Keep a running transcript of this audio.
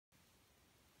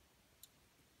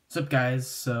What's up, guys?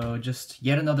 So just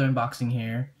yet another unboxing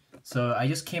here. So I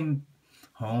just came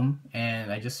home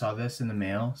and I just saw this in the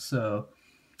mail. So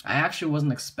I actually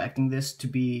wasn't expecting this to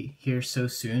be here so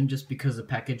soon just because the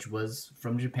package was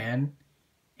from Japan,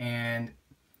 and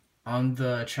on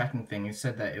the tracking thing it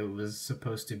said that it was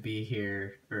supposed to be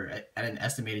here or at an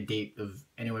estimated date of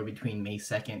anywhere between May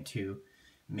 2nd to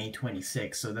May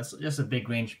 26th. So that's just a big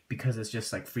range because it's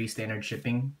just like free standard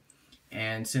shipping.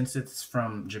 And since it's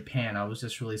from Japan, I was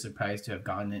just really surprised to have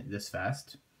gotten it this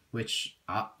fast, which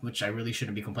I really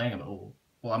shouldn't be complaining about.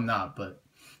 Well, I'm not, but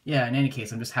yeah. In any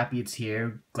case, I'm just happy it's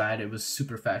here. Glad it was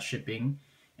super fast shipping,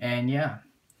 and yeah,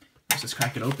 let's just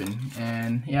crack it open.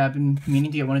 And yeah, I've been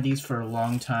meaning to get one of these for a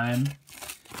long time.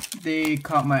 They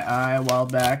caught my eye a while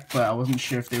back, but I wasn't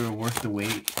sure if they were worth the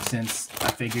wait, since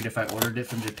I figured if I ordered it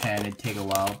from Japan, it'd take a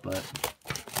while. But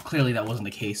clearly, that wasn't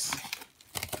the case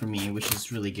for me, which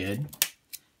is really good.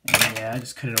 And yeah, I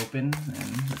just cut it open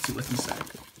and let's see what's inside.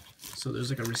 So there's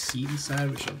like a receipt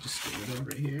inside, which I'll just get rid of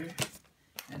right here.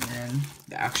 And then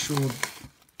the actual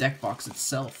deck box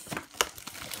itself.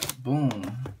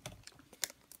 Boom.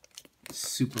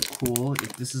 Super cool.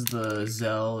 This is the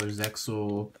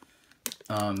Zexal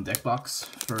deck box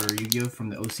for Yu-Gi-Oh! From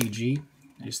the OCG.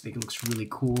 I just think it looks really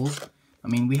cool. I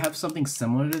mean, we have something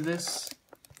similar to this.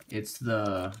 It's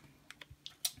the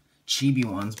chibi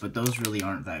ones, but those really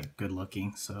aren't that good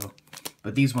looking,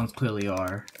 but these ones clearly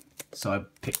are, so I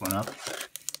picked one up.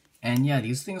 And yeah,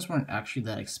 these things weren't actually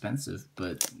that expensive,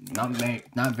 but not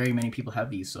very many people have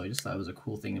these, so I just thought it was a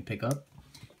cool thing to pick up.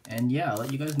 And yeah, I'll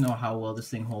let you guys know how well this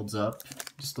thing holds up.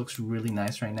 It just looks really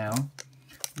nice right now.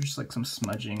 There's like some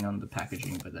smudging on the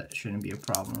packaging, but that shouldn't be a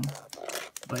problem.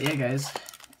 But yeah, guys,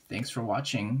 thanks for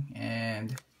watching,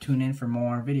 and tune in for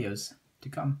more videos to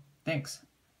come. Thanks.